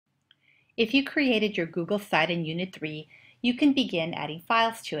If you created your Google site in Unit 3, you can begin adding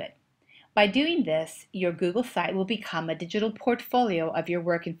files to it. By doing this, your Google site will become a digital portfolio of your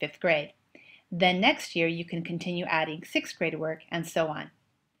work in 5th grade. Then next year, you can continue adding 6th grade work and so on.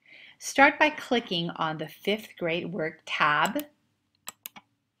 Start by clicking on the 5th grade work tab,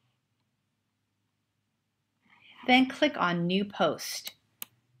 then click on New Post.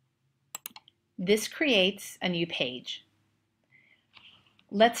 This creates a new page.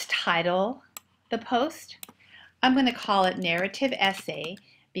 Let's title the post. I'm going to call it Narrative Essay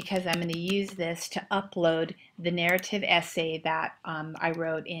because I'm going to use this to upload the narrative essay that I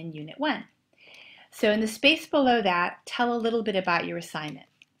wrote in Unit 1. So in the space below that, tell a little bit about your assignment.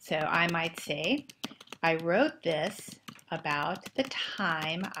 So I might say, I wrote this about the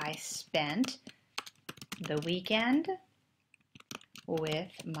time I spent the weekend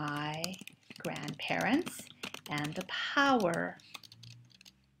with my grandparents and the power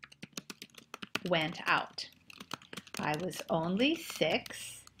went out. I was only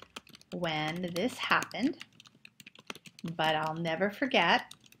 6 when this happened, but I'll never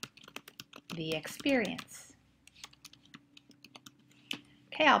forget the experience.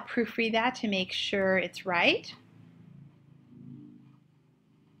 Okay, I'll proofread that to make sure it's right.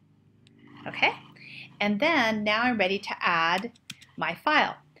 Okay, and then now I'm ready to add my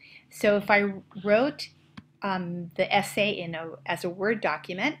file. So if I wrote the essay as a Word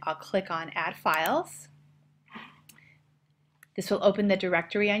document, I'll click on Add Files. This will open the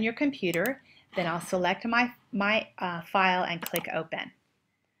directory on your computer. Then I'll select my file and click Open.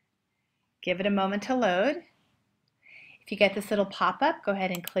 Give it a moment to load. If you get this little pop-up, go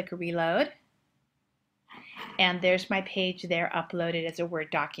ahead and click Reload. And there's my page there uploaded as a Word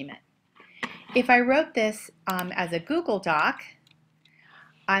document. If I wrote this as a Google Doc,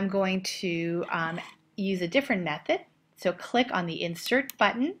 I'm going to use a different method. So click on the Insert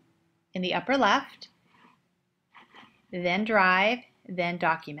button in the upper left, then Drive, then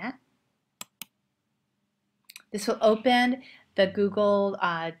Document. This will open the Google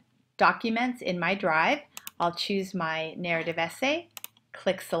documents in my Drive. I'll choose my narrative essay,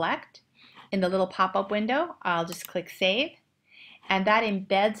 click Select. In the little pop-up window, I'll just click Save, and that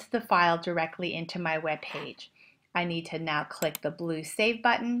embeds the file directly into my web page. I need to now click the blue Save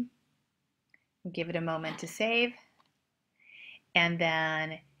button, give it a moment to save, and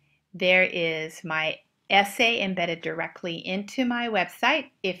then there is my essay embedded directly into my website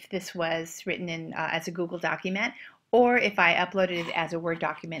if this was written in as a Google document, or if I uploaded it as a Word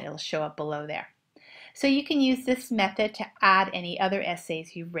document, it'll show up below there. So you can use this method to add any other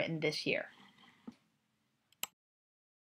essays you've written this year.